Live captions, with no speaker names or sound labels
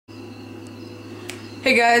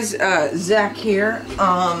Hey guys, Zach here.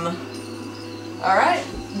 Alright,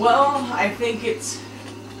 well, I think it's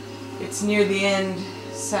near the end,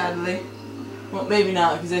 sadly. Well, maybe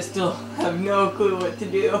not, because I still have no clue what to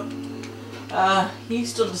do. You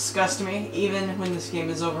still disgust me, even when this game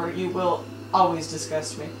is over. You will always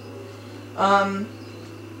disgust me.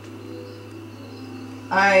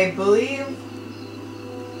 I believe...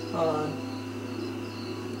 Hold on.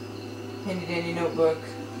 Handy dandy notebook.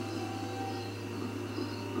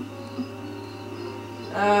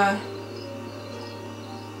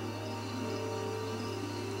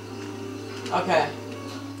 Okay.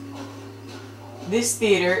 This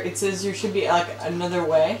theater, it says there should be like another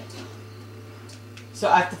way. So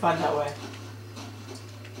I have to find that way.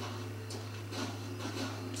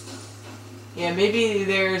 Yeah, maybe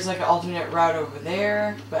there's like an alternate route over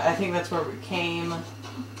there, but I think that's where we came.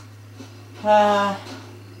 Yeah,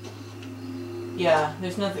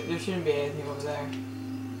 there's nothing, there shouldn't be anything over there.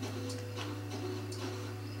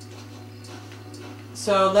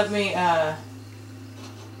 So let me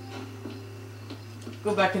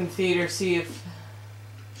go back in the theater, see if...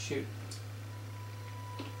 Shoot.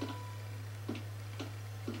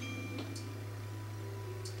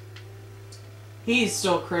 He's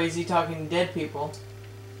still crazy talking to dead people.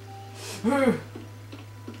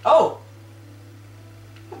 Oh!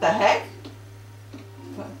 What the heck?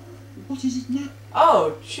 What is it now?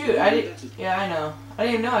 Oh, shoot, I didn't... Yeah, I know. I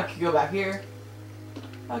didn't even know I could go back here.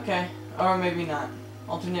 Okay. Or maybe not.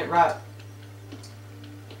 Alternate route.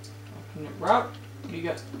 Alternate route? What do you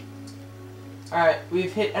got? Alright,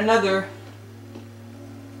 we've hit another.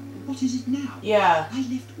 What is it now? Yeah. I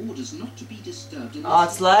left orders not to be disturbed. Oh,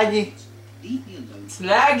 it's laggy. Leave me alone. It's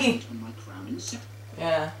laggy. On my crown in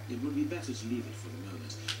yeah. It would be better to leave it for the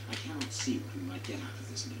moment. I cannot see what we might get out of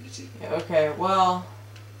this lunatic. Yeah, okay, well,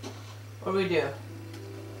 what do we do?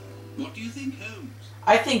 What do you think, Holmes?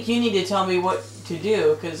 I think you need to tell me what to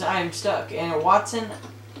do, because I'm stuck. And Watson...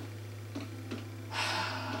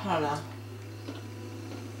 I don't know.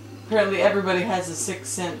 Apparently everybody has a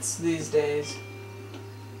sixth sense these days.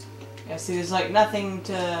 Yeah, see, there's like nothing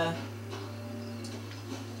to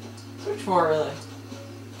search for, really.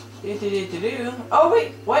 Oh,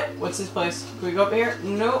 wait, what? What's this place? Can we go up here?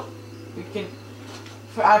 Nope. We can...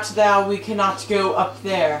 For out thou, we cannot go up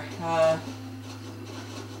there.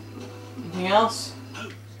 Anything else?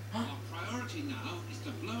 Our priority now is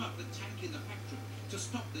to blow up the tank in the factory to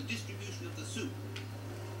stop the distribution of the soup.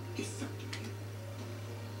 Effectively.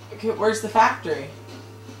 Okay, where's the factory?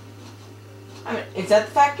 I mean, is that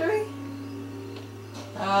the factory?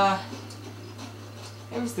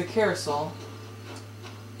 It was the carousel.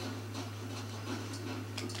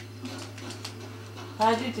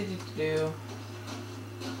 Do.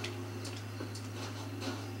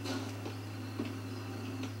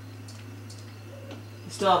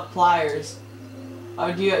 Still have pliers.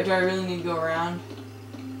 Oh, do I really need to go around?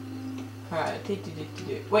 Alright,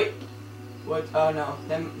 wait. What? Oh no.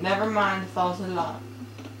 Then never mind. False alarm.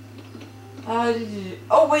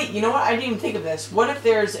 Oh wait. You know what? I didn't even think of this. What if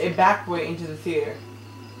there's a back way into the theater?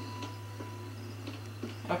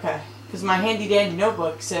 Okay. Because my handy dandy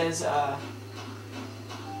notebook says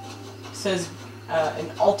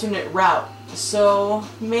an alternate route. So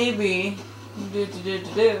maybe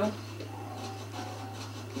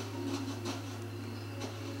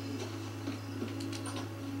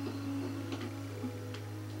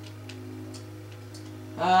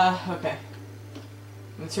okay.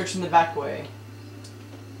 I'm searching the back way.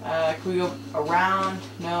 Can we go around?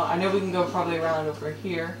 No, I know we can go probably around over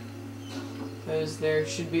here. Because there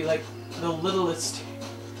should be like the littlest...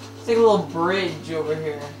 It's like a little bridge over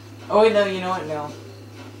here. Oh wait, no, you know what? No.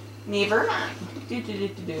 Never mind.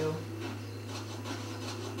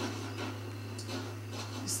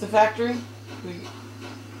 Is the factory?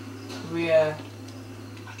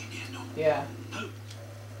 Yeah.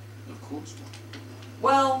 Of course not.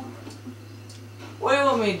 Well, what do you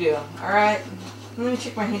want me to do? Alright. Let me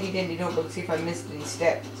check my handy dandy notebook, see if I missed any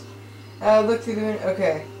steps. Look through the...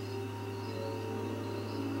 Okay.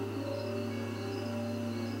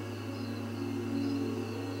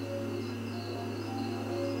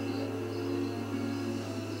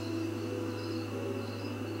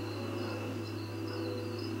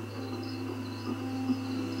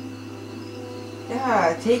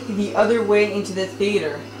 Yeah, take the other way into the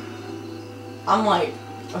theater. I'm like,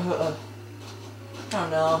 I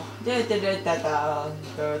don't know. This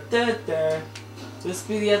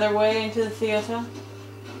be the other way into the theater?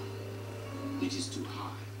 It is too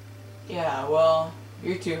high. Yeah, well,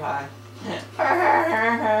 you're too high.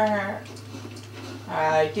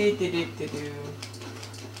 Alright,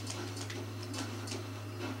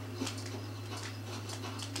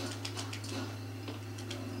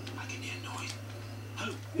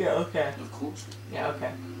 Yeah, okay. Of course. Yeah,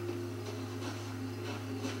 okay.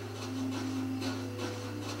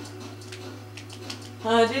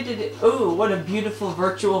 Ooh, what a beautiful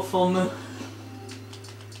virtual full moon.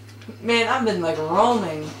 Man, I've been like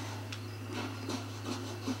roaming.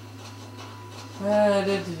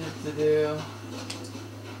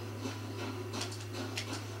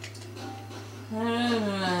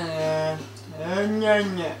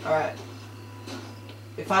 Alright.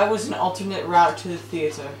 If I was an alternate route to the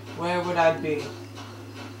theater, where would I be?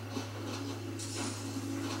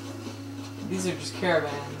 These are just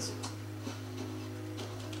caravans.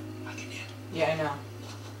 I can hear. Yeah, I know.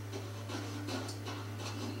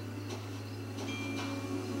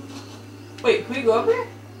 Wait, can we go up here?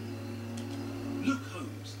 Look,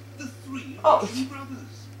 Holmes, the three Oh. Russian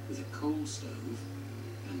brothers with a coal stove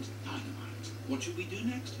and dynamite. What should we do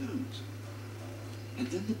next, Holmes? And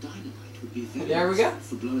then the dynamite would be very There we go.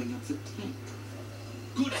 useful for blowing up the tank.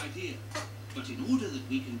 Good idea. But in order that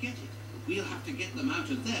we can get it, we'll have to get them out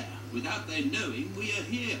of there without their knowing we are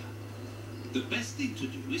here. The best thing to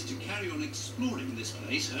do is to carry on exploring this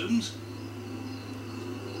place, Holmes.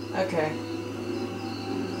 Okay.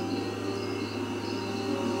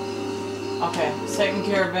 Okay, second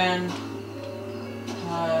caravan.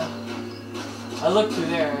 I looked through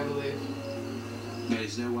there, I believe. There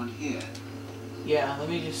is no one here. Yeah, let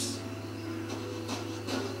me just...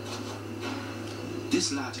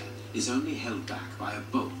 This ladder is only held back by a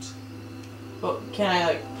bolt. Oh, can I,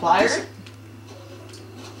 like, plier it?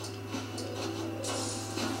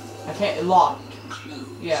 I can't... Locked.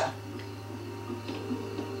 Closed. Yeah.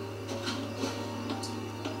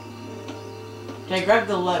 Okay, grab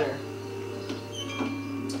the letter.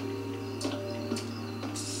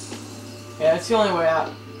 Yeah, that's the only way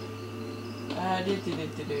out. At least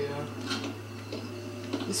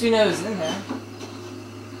we know it's in there.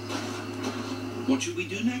 What should we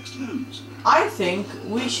do next, Holmes? I think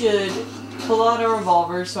we should pull out our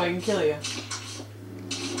revolver so I can kill you.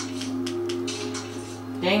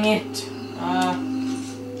 Dang it.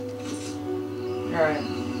 Alright.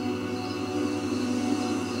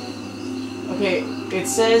 Okay, it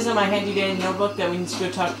says in my handy dandy notebook that we need to go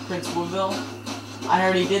talk to Prince Woodville. I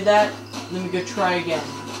already did that. Let me go try again.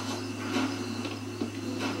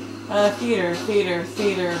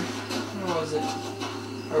 Theater. Where was it?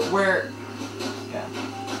 Or where? Yeah.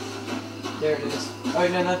 There it is. Oh,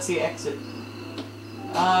 no, that's the exit.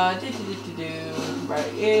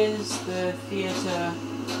 Right, is the theater...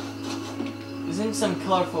 It's in some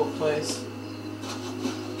colorful place.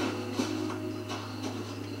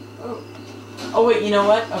 Oh. Oh, wait, you know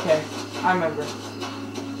what? Okay, I remember.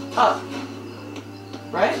 Up.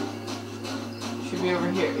 Right? Should be over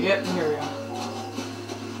here. Yep, here we go.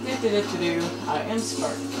 I am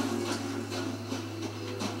Spark.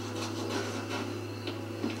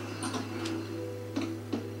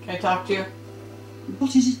 Can I talk to you?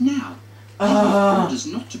 What is it now? Orders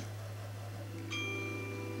not to.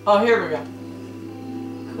 Oh, here we go.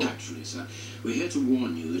 Cool. Actually, sir, we're here to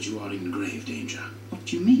warn you that you are in grave danger. What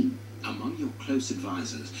do you mean? Among your close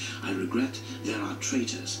advisors, I regret there are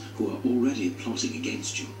traitors who are already plotting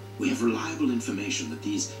against you. We have reliable information that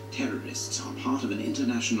these terrorists are part of an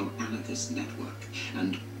international anarchist network,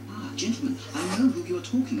 and... Ah, gentlemen, I know who you are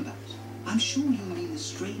talking about. I'm sure you mean the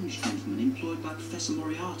strange gentleman employed by Professor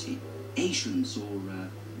Moriarty. Asians or,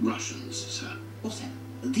 Russians, sir. What's that?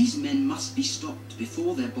 These men must be stopped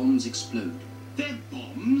before their bombs explode. Their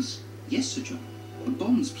bombs? Yes, Sir John.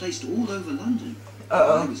 Bombs placed all over London.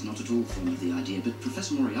 Uh-oh. I was not at all fond of the idea, but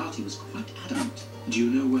Professor Moriarty was quite adamant. Do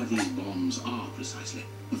you know where these bombs are precisely?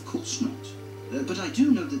 Of course not. But I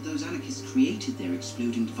do know that those anarchists created their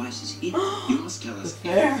exploding devices here. You must tell us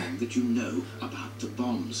everything that you know about the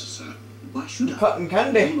bombs, sir. Why should I? Cotton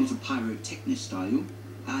candy. You're not a pyrotechnist, are you?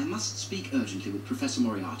 I must speak urgently with Professor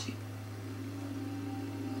Moriarty.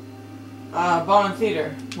 Bomb and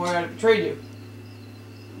Theater, where I betrayed you.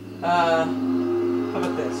 How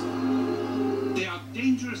about this? They are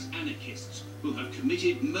dangerous anarchists who have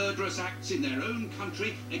committed murderous acts in their own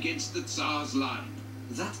country against the Tsar's line.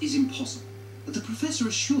 That is impossible. The Professor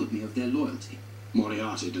assured me of their loyalty.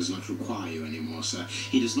 Moriarty does not require you anymore, sir.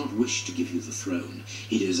 He does not wish to give you the throne.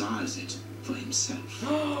 He desires it for himself.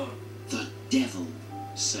 The devil.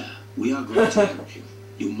 Sir, we are going to help you.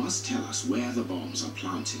 You must tell us where the bombs are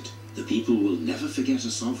planted. The people will never forget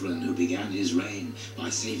a sovereign who began his reign by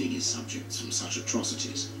saving his subjects from such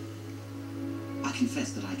atrocities. I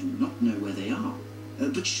confess that I do not know where they are.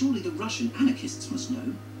 But surely the Russian anarchists must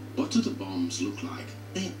know. What do the bombs look like?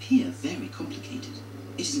 They appear very complicated.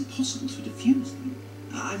 It is impossible to defuse them.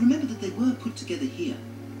 I remember that they were put together here,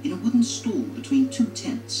 in a wooden stall between two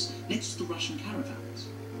tents, next to the Russian caravans.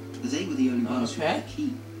 They were the only ones who Okay. had the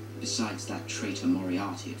key. Besides that traitor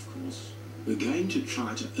Moriarty, of course. We're going to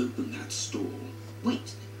try to open that stall.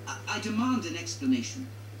 Wait, I demand an explanation.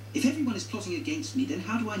 If everyone is plotting against me, then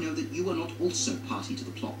how do I know that you are not also party to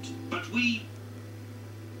the plot? But we...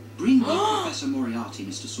 Bring me Professor Moriarty,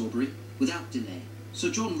 Mr. Sawbury, without delay. Sir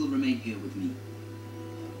John will remain here with me.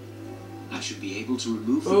 I should be able to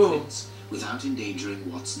remove the Ooh. prince without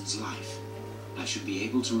endangering Watson's life. I should be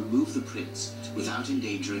able to remove the prince without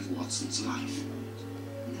endangering Watson's life.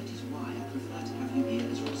 And that is why I prefer to have you here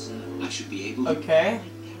as reserve. I should be able to... Okay.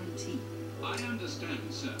 I guarantee. I understand,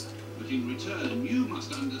 sir, but in return you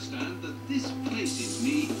must understand that this places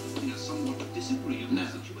me in a somewhat disagreeable No.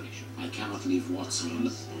 situation. I cannot leave Watson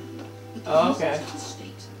alone. But the Oh, reasons okay. of the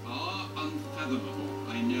state Are unfathomable,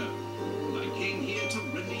 I know. But I came here to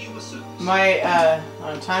render you a service. Am I,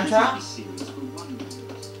 on a time trial? Be serious for one moment.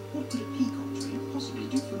 What could a peacock train possibly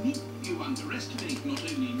do for me? You underestimate not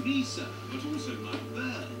only me, sir, but also my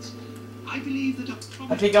birds. I believe that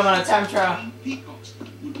a I think I'm on a time trial. peacocks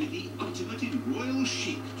would be the ultimate in royal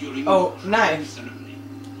chic during Oh, the nice. ceremony.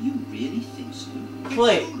 You really think so?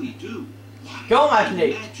 Plate. I truly do. Why, Go on my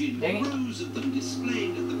plate. imagine Dang it. rows of them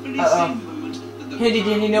displayed at the very Uh-oh. same moment that the Handy crowd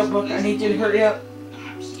dandy was notebook. I placed need you to hurry up.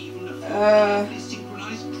 Perhaps even a few Uh. carefully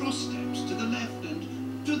synchronized cross steps to the left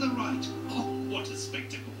and to the right. Oh, what a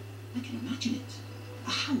spectacle! I can imagine it.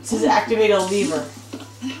 How It says activate a lever.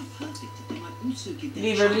 And how perfect if they might also give their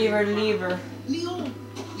Lever, child lever, a crown. lever. Leon!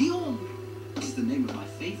 Leon! This is the name of my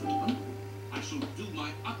favorite uncle. I shall do my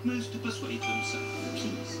utmost to persuade them, sir.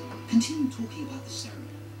 Please, continue talking about the ceremony.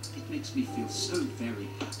 It makes me feel so very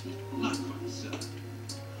happy. Likewise, sir.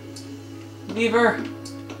 Lever.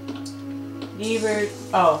 Lever.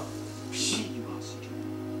 Oh. Here you are, Sir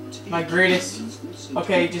John. To be My a greatest. means also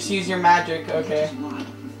Okay, to- just use your magic. That Okay. is why I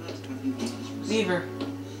prefer to have you here as reserve. Lever.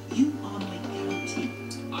 You are my guarantee.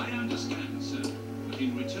 I understand, sir. But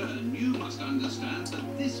in return, you must understand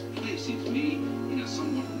that this places me in a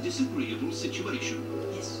somewhat disagreeable situation.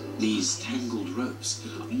 Yes. These tangled ropes. For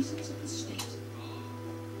the reasons of the state.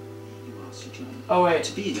 Here you are, Sir John. Oh, wait.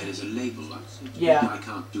 To be There is a label. Yeah. I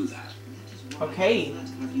can't do that. That is why Okay. I prefer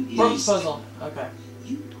to have you here Rope as- puzzle. Okay.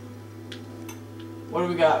 You What do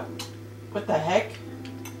we got? What the heck?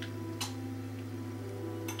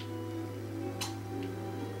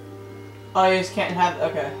 Oh, you just can't have.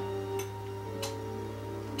 Okay.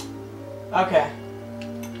 Okay.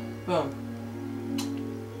 Boom.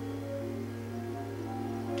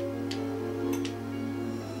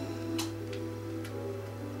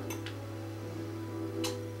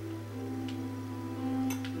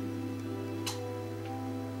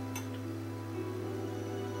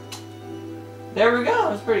 There we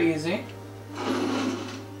go. It's pretty easy.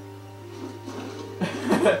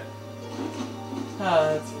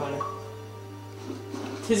 Oh, that's funny.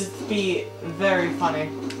 Tis be very funny.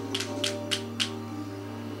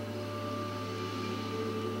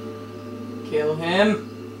 Kill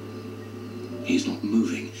him. He's not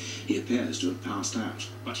moving. He appears to have passed out.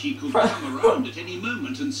 But he could come around at any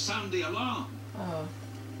moment and sound the alarm. Oh.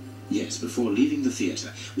 Yes, before leaving the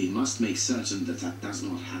theatre, we must make certain that that does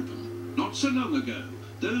not happen. Not so long ago,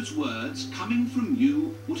 those words coming from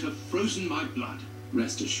you would have frozen my blood.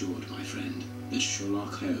 Rest assured, my friend, that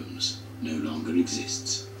Sherlock Holmes no longer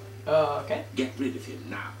exists. Oh, okay. Get rid of him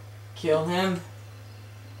now. Kill him.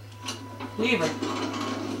 Leave him.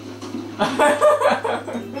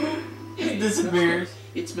 He disappears.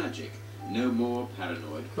 It's magic. No more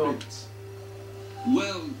paranoid Cool. prince.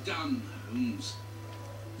 Well done, Holmes.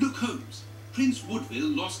 Look, Holmes. Prince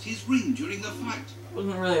Woodville lost his ring during the fight. It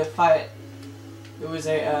wasn't really a fight. It was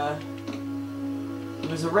a, it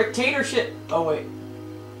was a dictatorship. Oh, wait.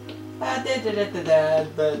 I bet you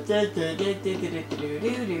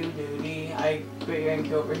I can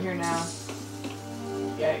go over here now.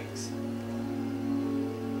 Yikes.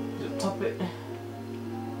 There's a puppet.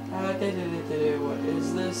 What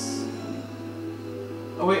is this?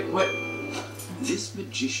 Oh, wait, what? This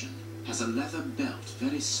magician has a leather belt,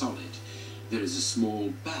 very solid. There is a small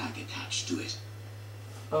bag attached to it.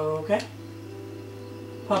 Okay.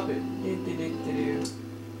 Puppet.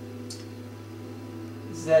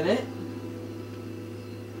 Is that it?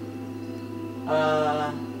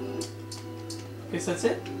 Guess that's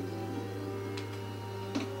it.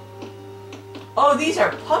 Oh, these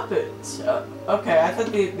are puppets. Okay, I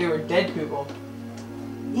thought they were dead people.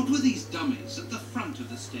 What were these dummies at the front of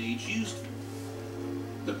the stage used for?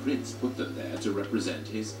 The prince put them there to represent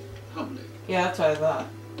his public. Yeah, that's what I thought.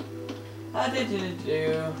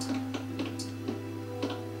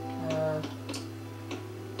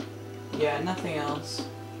 Yeah, nothing else.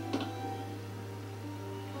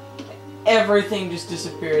 everything just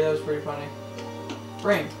disappeared. That was pretty funny.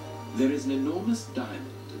 Ring. There is an enormous diamond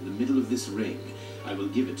in the middle of this ring. I will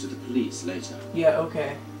give it to the police later. Yeah,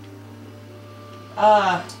 okay.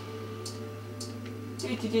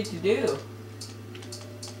 Do.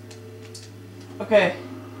 Okay.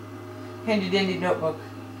 Handy dandy notebook.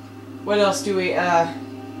 What else do we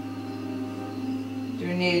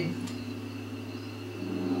need?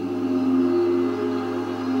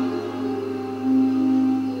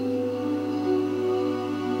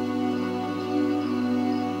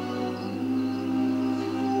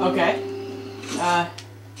 Okay.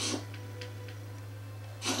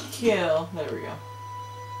 Kill. There we go.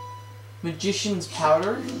 Magician's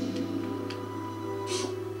powder.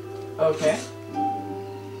 Okay.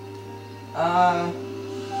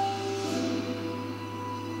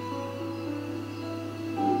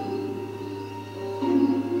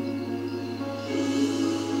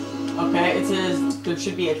 Okay, it says there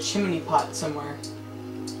should be a chimney pot somewhere.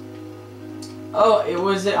 Oh, it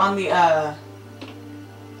was it on the I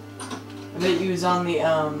bet it was on the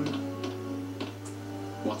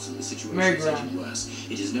Watson, the situation is getting worse.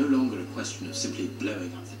 It is no longer a question of simply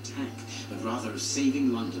blowing up the tank, but rather of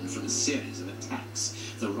saving London from a series of attacks.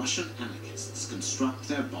 The Russian anarchists construct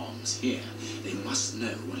their bombs here. They must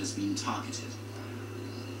know what has been targeted.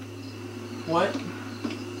 What?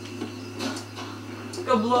 Let's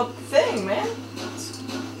go blow up the thing, man.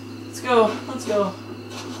 Let's go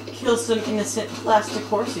kill some innocent plastic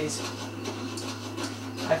horses.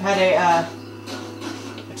 I've had a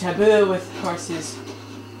taboo with horses,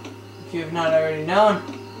 if you have not already known.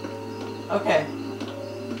 Okay.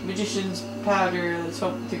 Magician's powder. Let's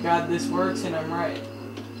hope to God this works and I'm right.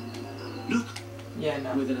 Look. Yeah,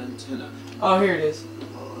 no. With an antenna. Oh, here it is.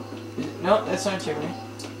 Nope, that's not a chimney.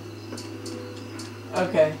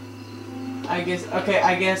 Okay. I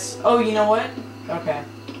guess. Oh, you know what? Okay.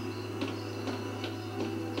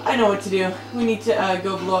 I know what to do. We need to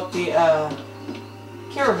go blow up the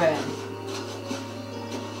caravan.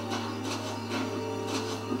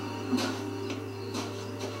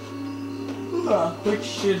 Which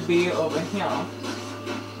should be over here.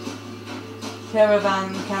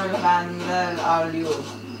 Caravan, where are you?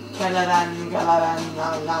 Caravan, no.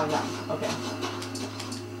 Okay.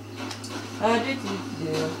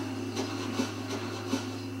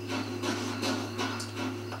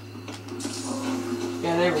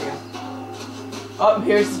 Yeah, there we go. Oh,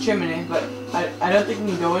 here's the chimney, but I don't think we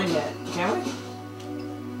can go in yet. Can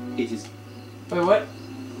we? It is... Wait, what?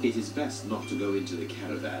 It is best not to go into the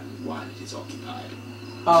caravan while it is occupied.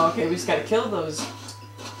 Oh, okay, we just gotta kill those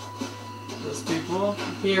people.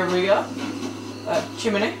 Here we go.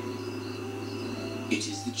 Chimney. It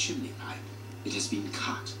is the chimney pipe. It has been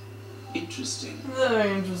cut. Interesting. Very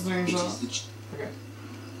interesting. It is the okay.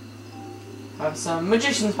 Have some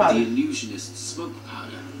magician's powder. The illusionist's smoke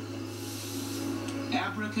powder.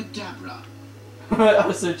 Abracadabra. That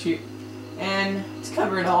was so cheap. And let's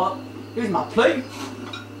cover it all up. Here's my plate.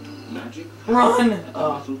 Magic. Run! A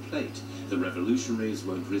metal plate. The revolutionaries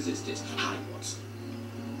won't resist it. Hi, Watson.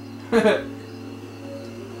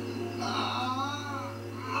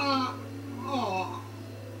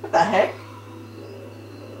 What the heck?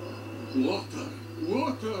 Water!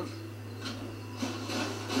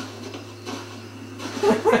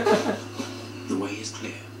 The way is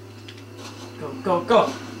clear.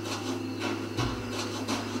 Go!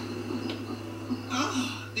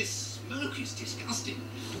 This smoke is disgusting.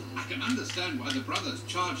 I can understand why the brothers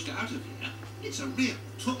charged out of here. It's a real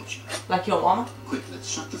torture. Like your mama? Quick, let's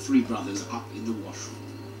shut the three brothers up in the washroom.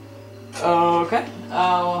 Okay.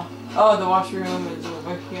 Oh, the washroom is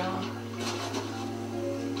over here.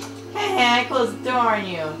 Hey, I closed the door on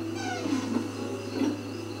you.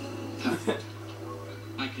 Perfect.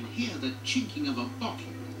 I can hear the chinking of a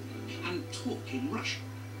bottle and talk in Russian.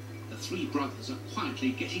 The three brothers are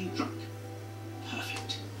quietly getting drunk.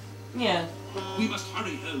 Perfect. Yeah. We must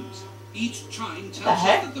hurry, Holmes. Each chime tells The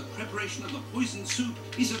heck? us that the preparation of the poison soup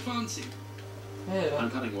is advancing. Ew.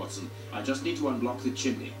 I'm coming, Watson. I just need to unblock the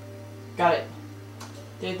chimney. Got it.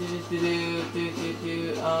 Unblock.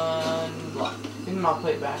 Give me my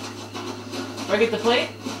plate back. Do I get the plate?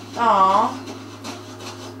 Aww.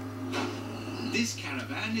 This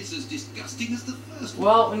caravan is as disgusting as the first one.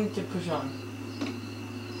 Well, we need to push on.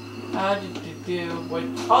 What?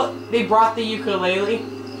 Oh, they brought the ukulele.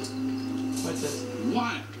 What's this?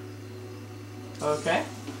 Wire. Okay.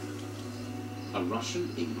 A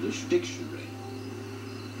Russian-English dictionary.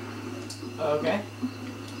 Okay.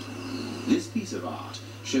 This piece of art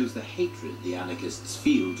shows the hatred the anarchists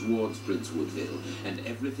feel towards Prince Woodville and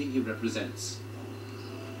everything he represents.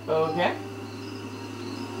 Okay.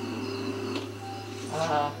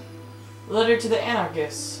 Letter to the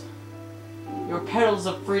anarchists. Your petals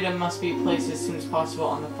of freedom must be placed as soon as possible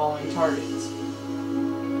on the following targets.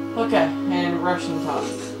 Okay, and Russian talk.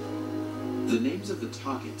 The names of the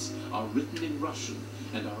targets are written in Russian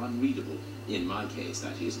and are unreadable, in my case,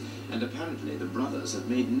 that is, and apparently the brothers have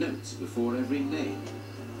made notes before every name.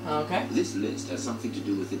 Okay. This list has something to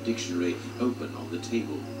do with the dictionary open on the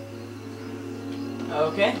table.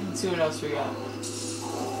 Okay, let's see what else we got.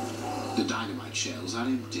 The dynamite shells are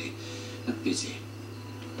empty. A pity.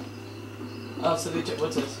 Oh, so they took,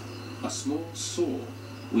 what's this? A small saw.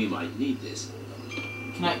 We might need this.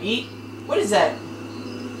 Can I eat? What is that?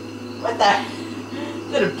 What the?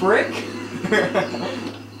 Is that a brick?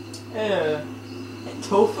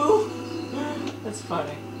 Tofu? That's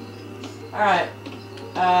funny. Alright.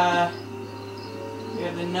 We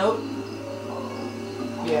have the note.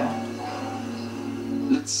 Yeah.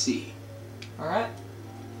 Let's see. Alright.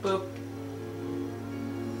 Boop.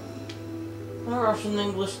 No Russian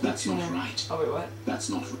English. That's not right. Oh wait, what? That's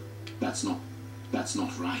not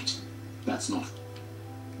right. That's not.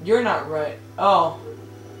 You're not right. Oh.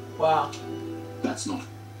 Wow. That's not.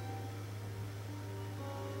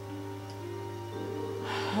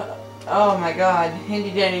 Oh my god.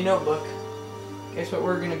 Handy dandy notebook. Guess what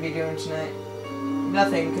we're gonna be doing tonight?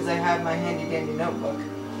 Nothing, because I have my handy dandy notebook.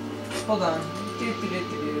 Hold on.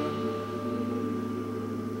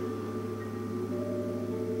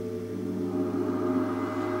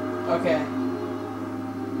 Okay.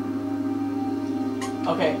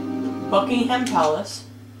 Okay. Buckingham Palace,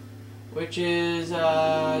 which is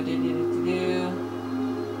Oh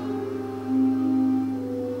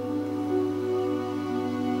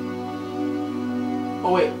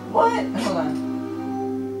wait, what? Hold on.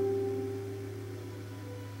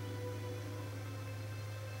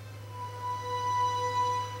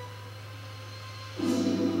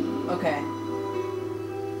 Okay.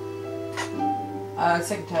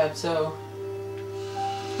 Second tab, so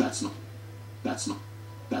That's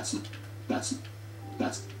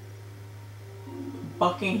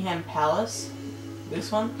Buckingham Palace?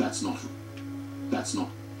 This one? That's not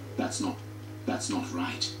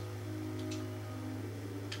right.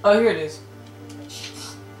 Oh, here it is.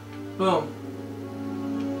 Boom.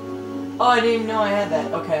 Oh, I didn't even know I had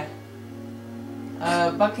that. Okay.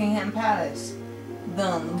 Buckingham Palace.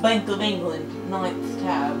 Done. Bank of England. 9th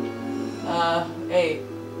tab. A,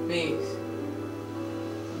 B,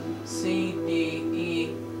 C, D,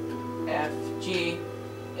 E, F, G,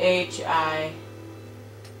 H, I.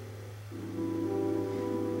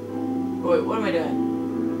 Wait, what am I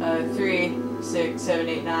doing? 3, 6, 7,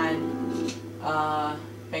 8, 9.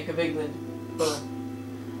 Bank of England. Boom.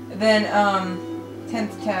 And then,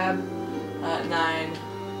 10th tab. 9.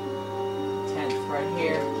 10th right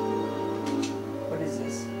here. What is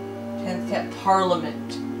this? 10th tab.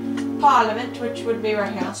 Parliament. Parliament, which would be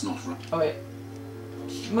right here. That's not right. Oh wait.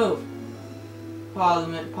 Move.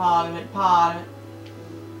 Parliament, Parliament, Parliament.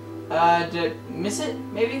 Did I miss it?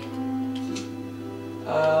 Maybe?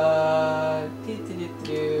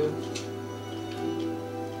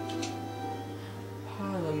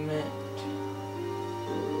 Parliament.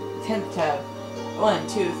 10th tab. 1,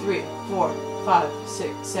 2, 3, 4, 5,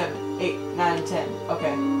 6, 7, 8, 9, 10.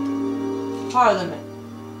 Okay. Parliament.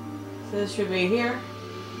 So this should be here.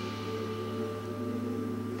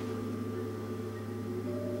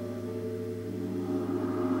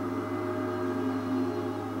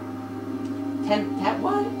 10th tab,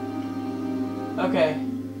 what? Okay.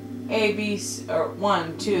 A, B, or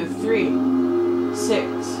 1, 2, 3,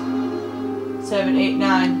 6, 7, 8,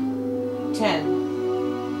 9, 10.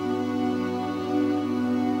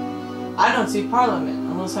 I don't see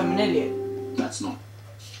Parliament, unless I'm an idiot. That's not.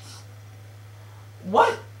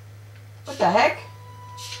 What? What the heck?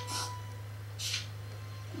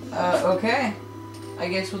 Okay. I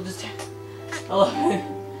guess we'll just... 11.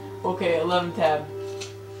 Okay, 11 tab.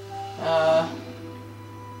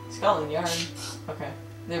 Scotland Yard. Okay,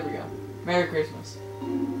 there we go. Merry Christmas.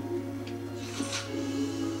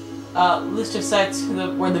 List of sites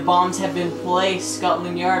where the bombs have been placed.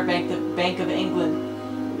 Scotland Yard, Bank of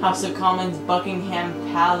England, House of Commons, Buckingham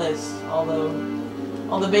Palace. All the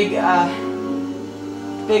big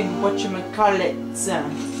whatchamacallits.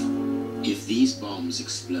 If these bombs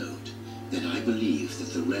explode, then I believe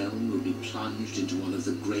that the realm will be plunged into one of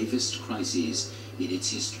the gravest crises in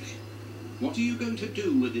its history. What are you going to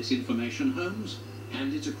do with this information, Holmes?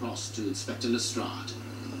 Hand it across to Inspector Lestrade.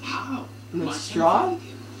 How? Lestrade?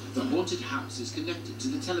 The haunted house is connected to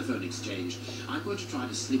the telephone exchange. I'm going to try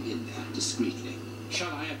to slip in there discreetly.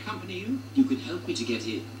 Shall I accompany you? You can help me to get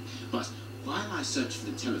in, but while I search for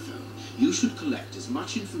the telephone, you should collect as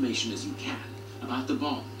much information as you can about the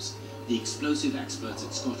bombs. The explosive experts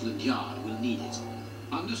at Scotland Yard will need it.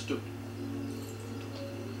 Understood.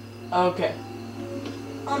 Okay.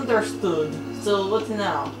 Understood. So what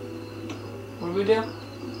now? What do we do?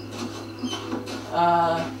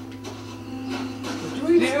 What do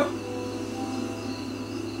we do?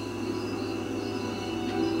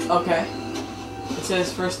 Okay. It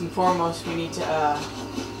says first and foremost we need to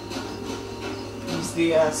use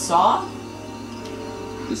the saw.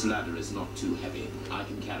 This ladder is not too heavy. I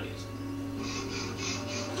can carry it.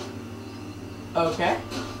 Okay.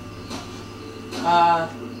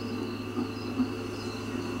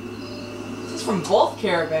 This is from both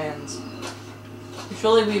caravans.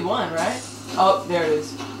 Surely we won, right? Oh, there it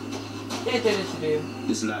is.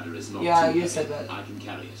 This ladder is not yeah, too you heavy. said that. I can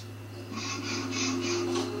carry it.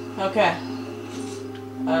 Okay.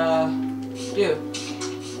 Do.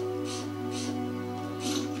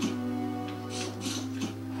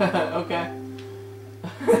 Okay.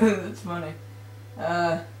 That's funny.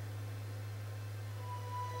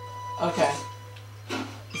 Okay.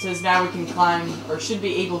 It says now we can climb, or should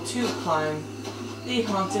be able to climb, the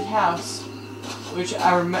haunted house. Which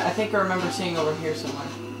I think I remember seeing over here somewhere.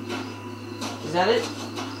 Is that it?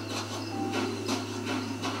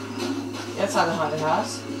 That's not the haunted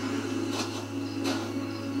house.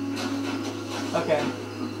 Okay.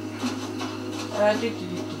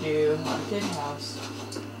 Haunted house.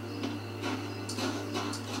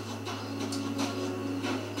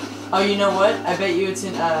 Oh, you know what? I bet you it's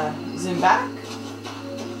in back?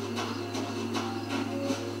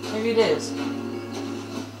 Maybe it is.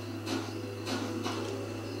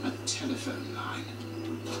 A telephone line.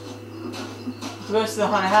 To go to the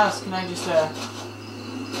haunted house, can I just,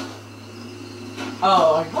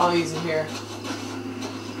 oh, I can probably use it here.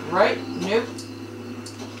 Right? Nope.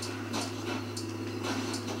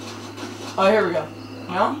 Oh, here we go.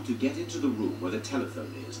 I No? need to get into the room where the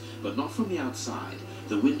telephone is, but not from the outside.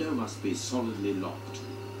 The window must be solidly locked.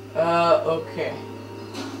 Okay.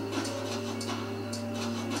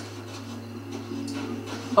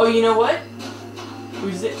 Oh, you know what?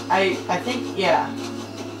 Was it? I think, yeah.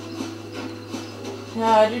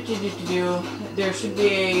 There should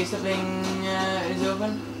be something is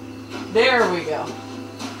open. There we go.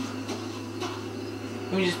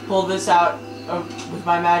 Let me just pull this out with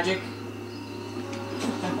my magic.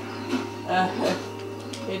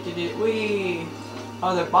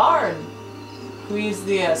 Oh, the barn. Can we use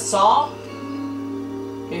the saw?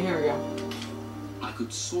 Okay, here we go. I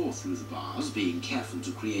could saw through the bars, being careful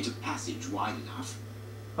to create a passage wide enough.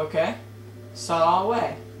 Okay. Saw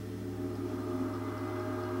away.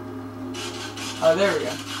 Oh, there we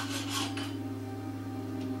go.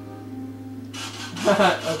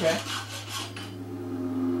 Okay.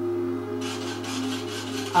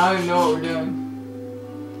 I don't even know what we're doing.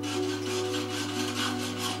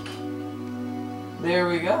 There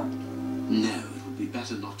we go. No, it would be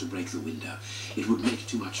better not to break the window. It would make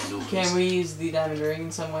too much noise. Can we use the diamond ring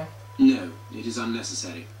in some way? No, it is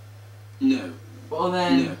unnecessary. No. Well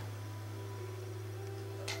then... No.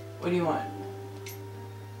 What do you want?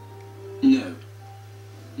 No.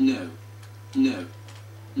 No. No.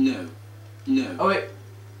 No. No. Oh wait.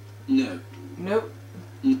 No. Nope.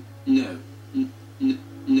 No. No.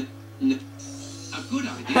 No. No. A good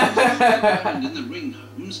idea. Diamond in the ring,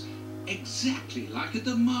 Holmes. Exactly like at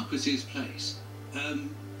the Marquis's place.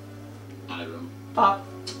 Hiram. Pop.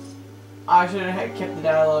 I should have kept the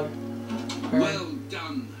dialogue. Well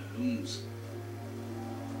done, Holmes.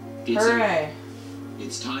 Hooray.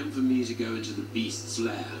 It's time for me to go into the beast's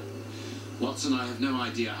lair. Watson, I have no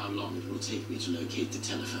idea how long it will take me to locate the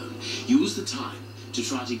telephone. Use the time to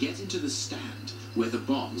try to get into the stand where the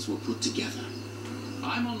bombs were put together.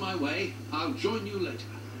 I'm on my way. I'll join you later.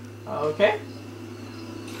 Okay.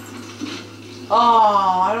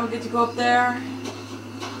 Oh, I don't get to go up there.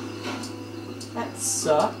 That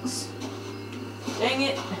sucks. Dang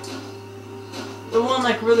it. The one,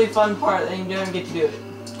 like, really fun part that you don't get to do it.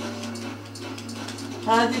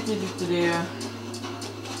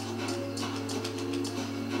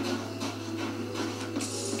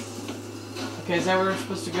 Okay, is that where we're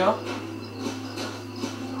supposed to go?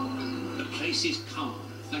 The place is calm,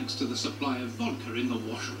 thanks to the supply of vodka in the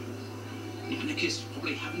washroom. The anarchists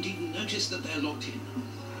probably haven't even noticed that they're locked in.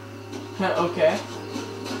 Okay.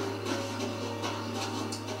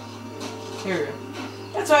 Here we go.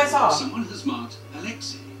 That's what I saw. Someone has marked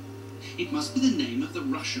Alexei. It must be the name of the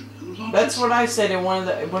Russian who launched That's what I said in one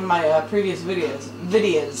of my previous videos.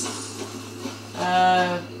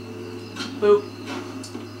 Boop.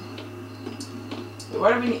 Wait,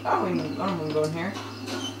 why do we need? Oh, I don't want to go in here.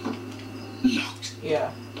 Locked.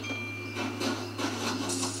 Yeah.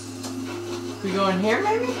 Can we go in here,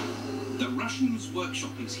 maybe? The Russian's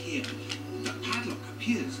workshop is here. The padlock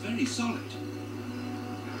appears very solid.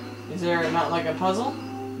 Is there not like a puzzle?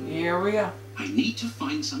 Here we go. I need to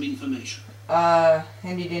find some information.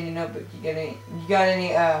 Handy dandy notebook. You got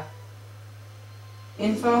any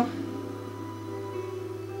info?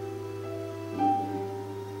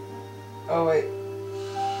 Oh wait.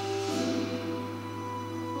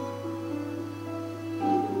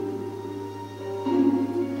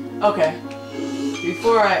 Okay.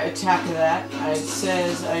 Before I attack that, it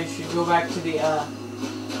says I should go back to the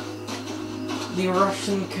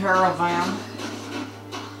Russian caravan.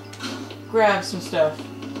 Grab some stuff.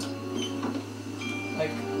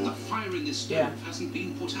 Like, the fire in this stove hasn't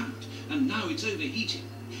been put out, and now it's overheating.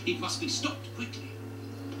 It must be stopped quickly.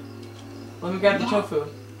 Let me grab the tofu.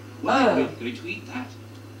 Well, we're going to eat that.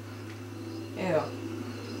 Ew.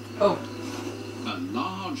 Oh. A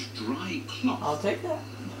large dry cloth. I'll take that.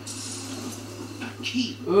 A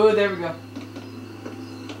key. Ooh, there we go.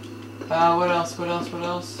 What else? What else? What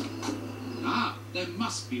else? Ah, there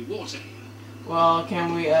must be water here. Well,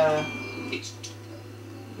 can we, It's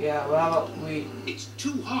yeah, well, how about we... It's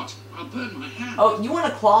too hot. I'll burn my hand. Oh, you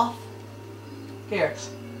want a cloth? Here.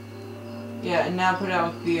 Yeah, and now put it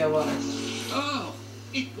out with the water. Oh,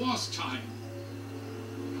 it was time.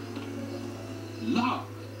 Love.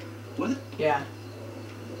 What? Yeah.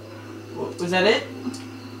 Was that it?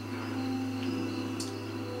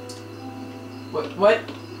 What?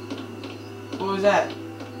 What was that?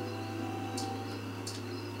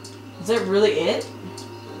 Is that really it?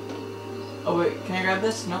 Oh wait, can I grab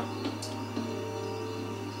this? No.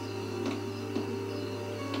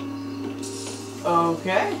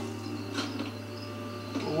 Okay.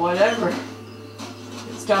 Whatever.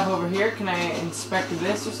 Stop over here. Can I inspect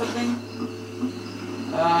this or something?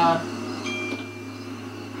 Oh,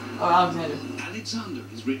 Alexander. Alexander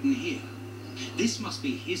is written here. This must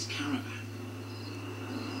be his caravan.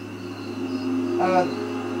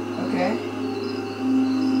 Okay.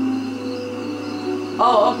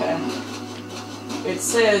 Oh, okay. It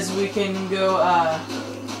says we can go,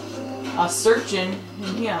 searching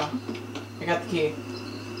in here. I got the key.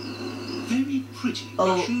 Very pretty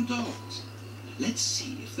Oh. Russian dolls. Let's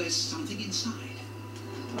see if there's something inside.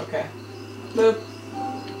 Okay. Boop.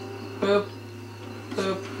 Boop.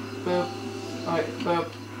 Boop. Boop. Oh, wait. Boop.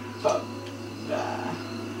 Boop.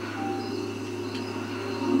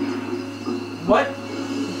 What?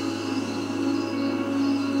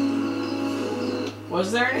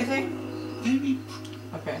 Was there anything? Very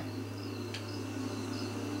Okay.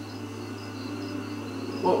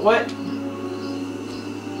 What?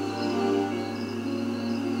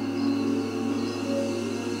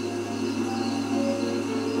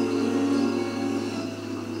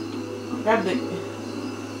 Grab the...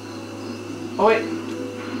 Oh, wait.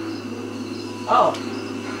 Oh.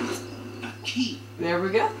 a key. There we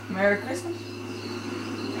go. Merry Christmas.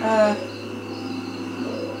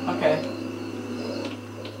 Okay.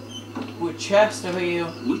 Wood chest over you.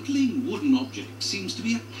 Whittling wooden objects seems to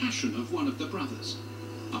be a passion of one of the brothers.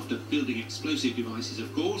 After building explosive devices,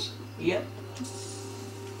 of course. Yep.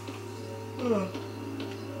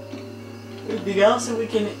 Anything else that we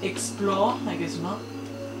can explore? I guess not.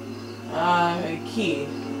 Key.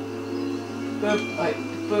 Boop. Wait.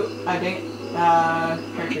 Boop. I think.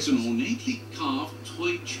 It's an ornately carved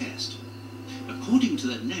toy chest. According to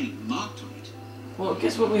the name marked on it. Well,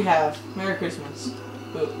 guess what we have? Merry Christmas.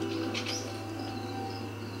 Boop.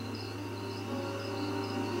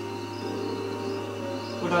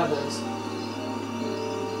 What are those?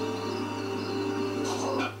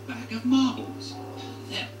 A bag of marbles.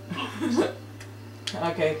 They're marbles.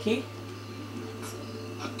 Okay, key.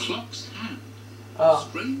 A clock's hand. Oh.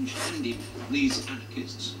 Strange handy these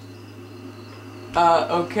anarchists.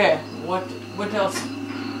 Okay. What else?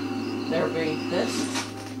 There be this.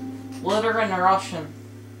 Letter in Russian.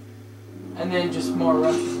 And then just more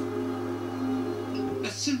Russian. A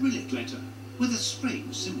Cyrillic letter with a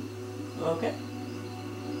strange symbol. Okay.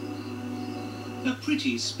 A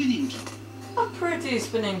pretty spinning top. A pretty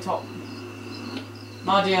spinning top.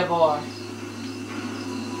 My dear boy.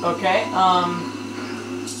 Okay,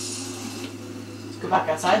 let's go back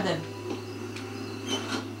outside then.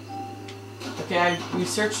 Okay, we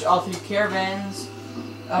searched all three caravans.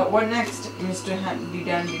 What next, Mr. Handy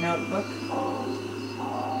Dandy Notebook?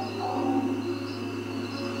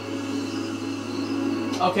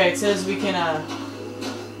 Okay, it says we can,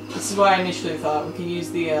 this is what I initially thought. We can use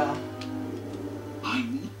the,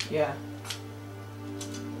 yeah.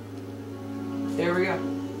 There we go.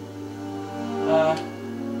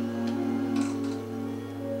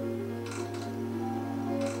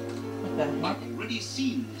 What the heck? I've already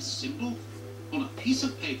seen this symbol. on a piece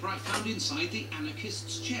of paper I found inside the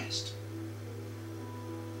anarchist's chest.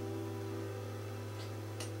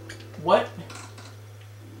 What?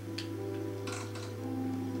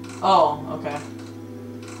 Oh, okay.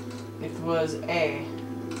 It was A.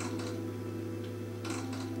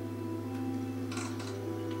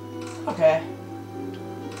 Okay.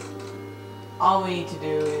 All we need to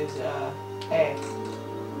do is, A.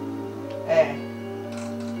 A.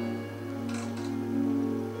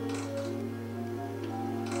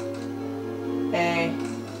 A.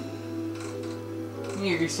 You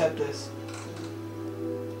need to reset this.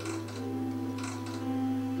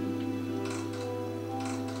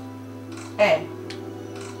 A.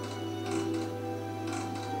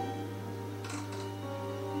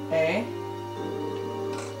 A.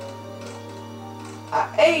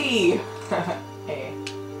 A. A.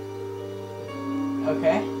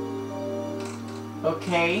 Okay.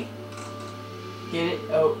 Okay. Get it?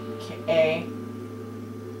 Okay. A.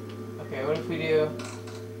 Okay, what if we do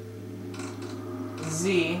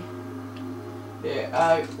Z?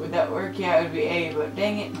 There, would that work? Yeah, it would be A, but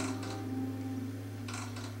dang it.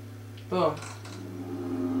 Boom.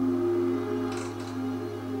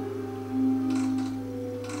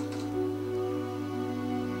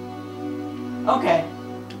 Okay.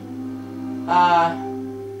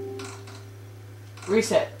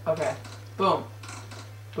 Reset. Okay. Boom.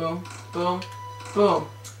 Boom. Boom. Boom.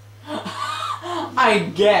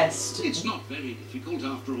 I guessed. It's not very difficult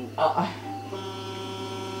after all.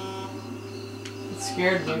 It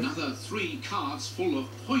scared me. Another 3 cards full of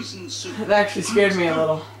poison soup. That actually scared me a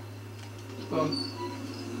little. Boom.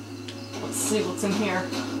 Let's see what's in here.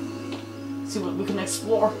 See what we can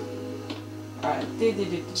explore. Alright.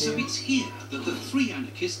 So it's here that the 3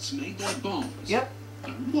 anarchists made their bombs. Yep.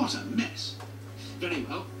 And what a mess. Very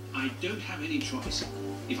well, I don't have any choice.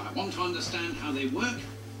 If I want to understand how they work,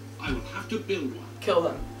 I will have to build one. Kill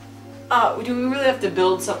them. Do we really have to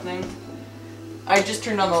build something? I just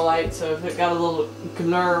turned on the light, so if it got a little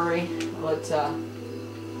blurry, let's,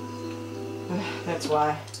 that's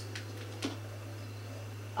why.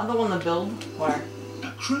 I don't want to build. Where?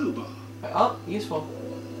 A crowbar. Oh, useful.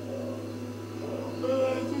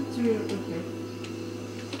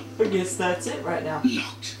 I guess that's it right now.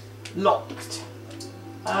 Locked. Locked.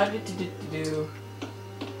 What do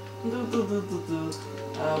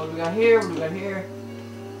we got here? What do we got here?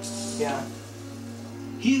 Yeah.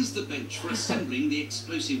 Here's the bench for assembling the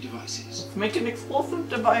explosive devices. Let's make an explosive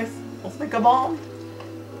device. Let's make a bomb.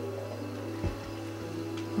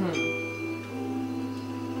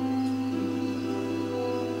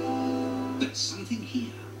 There's something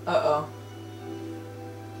here. Uh-oh.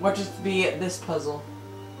 Watch us be at this puzzle.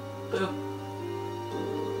 Boop.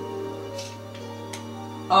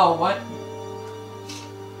 Oh, what?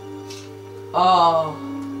 Oh.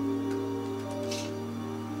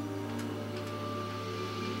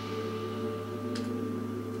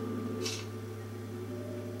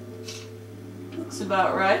 Looks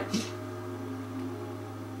about right.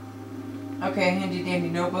 Okay, handy dandy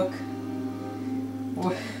notebook.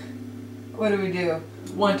 What do we do?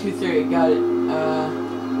 1, 2, 3. Got it.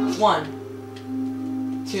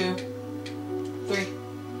 1, 2, 3.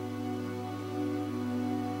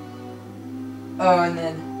 Oh, and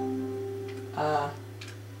then,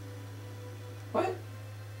 what?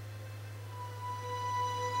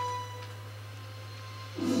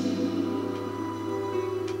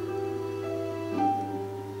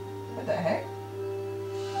 What the heck?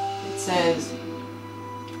 It says,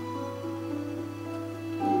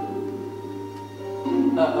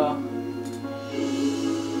 uh-oh.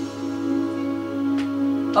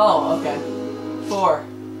 Oh, okay. 4,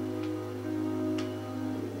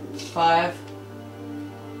 5,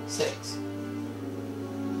 6.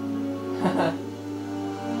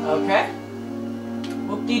 Okay.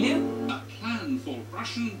 Whoop-de-doo. A plan for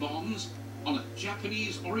Russian bombs on a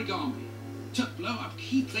Japanese origami to blow up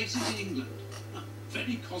key places in England.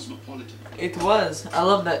 Very cosmopolitan. It was. I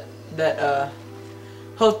love that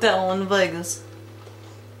hotel in Vegas.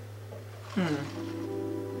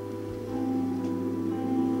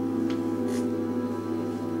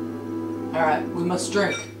 Alright, we must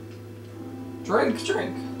drink. Drink,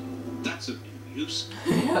 drink. That's of no use.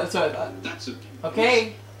 Yeah, that's what I thought. That's of no Okay.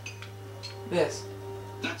 use. This.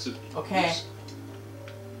 That's of no Okay. use.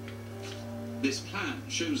 This plan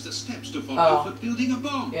shows the steps to follow for building a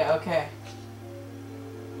bomb. Yeah, okay.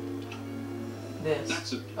 This.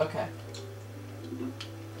 That's of Okay.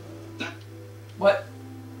 that. What?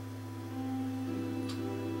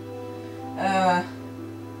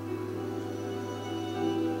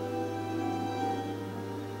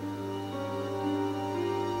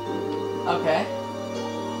 Okay.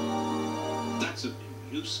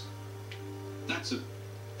 use. That's a...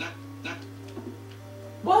 that...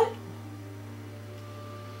 What?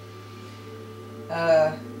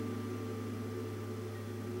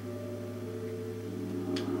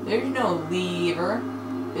 There's no lever,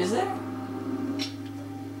 is there?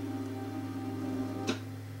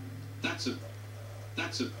 That's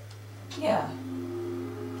a... Yeah.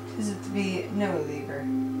 Is it to be no lever?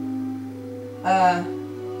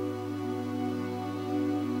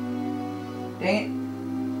 Dang it.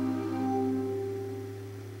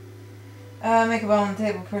 Make a ball on the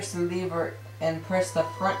table, press the lever, and press the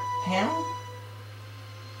front panel?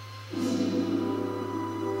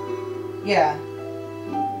 Yeah.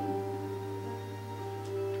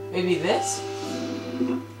 Maybe this?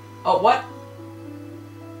 Oh, what?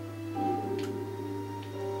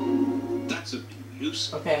 That's a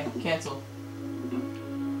use. Okay, cancel.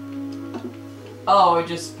 Oh, it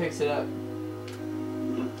just picks it up.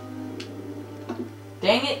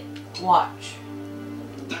 Dang it. Watch.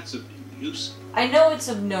 That's a use. I know it's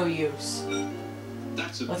of no use.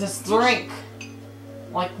 That's a... Let's just drink.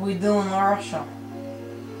 Like we do in Russia.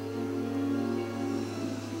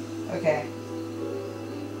 Okay.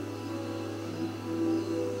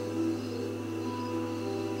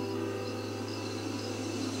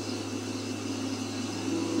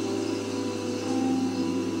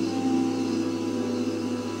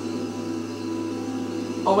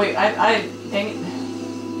 Oh wait, dang it.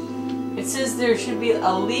 It says there should be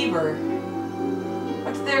a lever.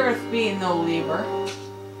 What's there if be no lever?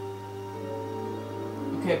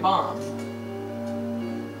 Okay, bomb.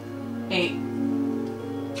 8.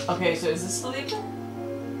 Okay, so is this the lever?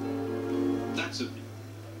 That's a...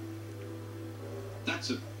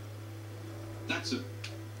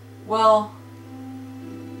 Well...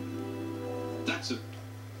 That's a...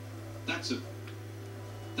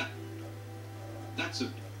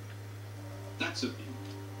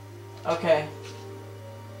 Okay.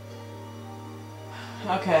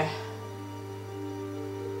 Okay.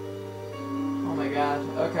 Oh my god,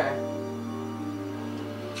 okay.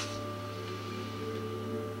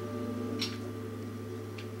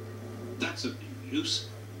 That's a use.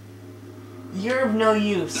 You're of no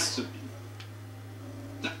use.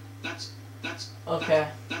 Okay.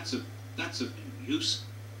 That's a use.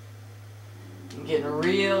 I'm getting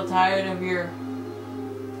real tired of your...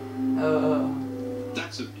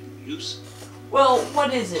 That's a use. Well,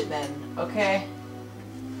 what is it then, okay?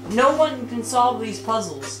 No one can solve these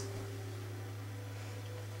puzzles.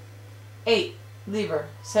 8. Lever.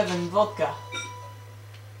 7. Vodka.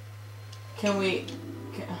 Can we...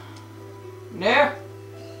 No!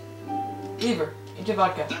 Lever. Into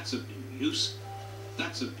vodka. That's a use.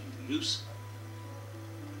 That's a use.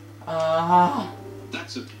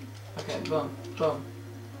 That's a... Okay, boom. Boom.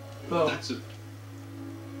 Boom. That's a...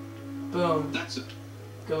 Boom. That's a...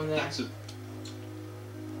 Go in there.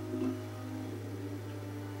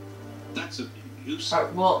 That's a use.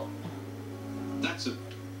 Alright, well... That's a...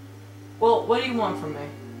 Well, what do you want from me?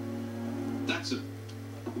 That's a...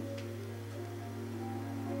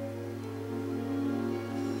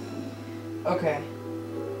 Okay.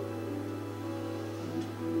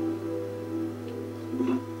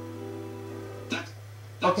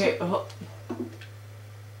 Okay.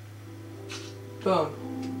 Boom.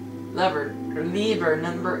 Lever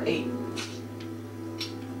number 8.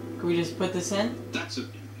 Can we just put this in? That's a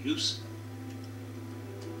use.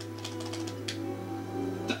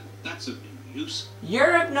 That's a use.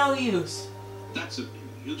 You're of no use. That's a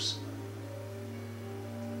use.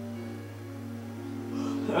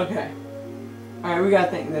 Okay. Alright, we gotta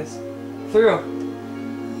think this through.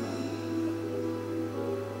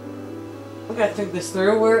 We gotta think this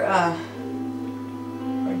through. We're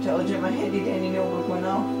intelligent. My handy dandy notebook went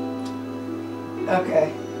off.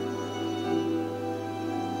 Okay.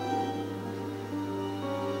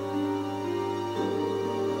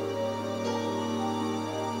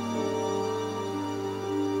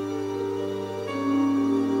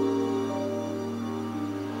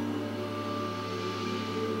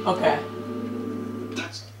 Okay.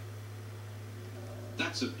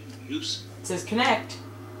 That's a use. It says connect.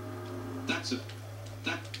 That's a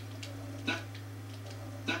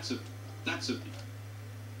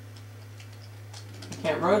I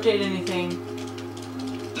can't rotate anything.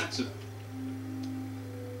 That's a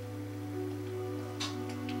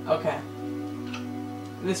Okay.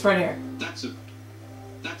 This right here. That's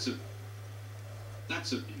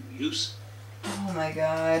a use. Oh my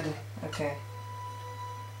god. Okay.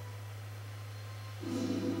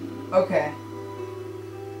 Okay.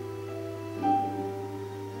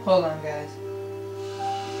 Hold on, guys.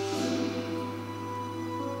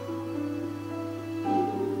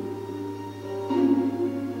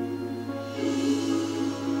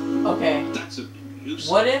 Okay. That's of no use.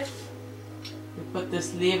 What if we put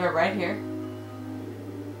this lever right here?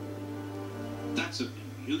 That's of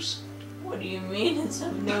no use. What do you mean it's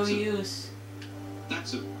of no use?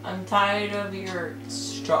 That's of. I'm tired of your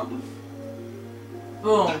stuff.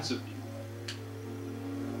 Boom. That's of.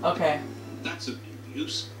 Okay. That's of no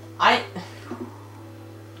use.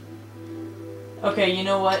 Okay, you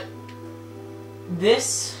know what?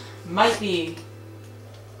 This might be...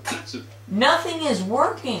 That's of. Nothing is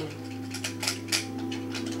working!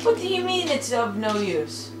 What do you mean it's of no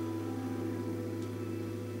use?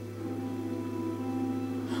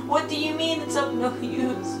 What do you mean it's of no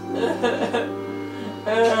use?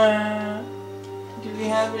 Do we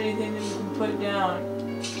have anything that we can put down?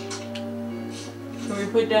 Can we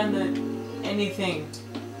put down anything?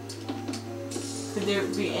 Could there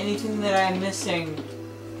be anything that I'm missing?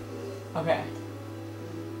 Okay.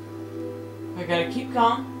 I gotta keep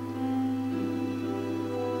calm.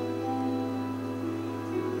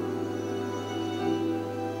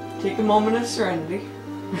 Take a moment of serenity.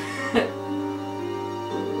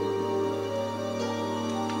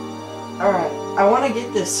 Alright, I want to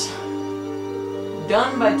get this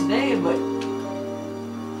done by today, but...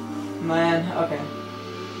 Man, okay.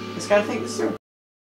 Just gotta think this through.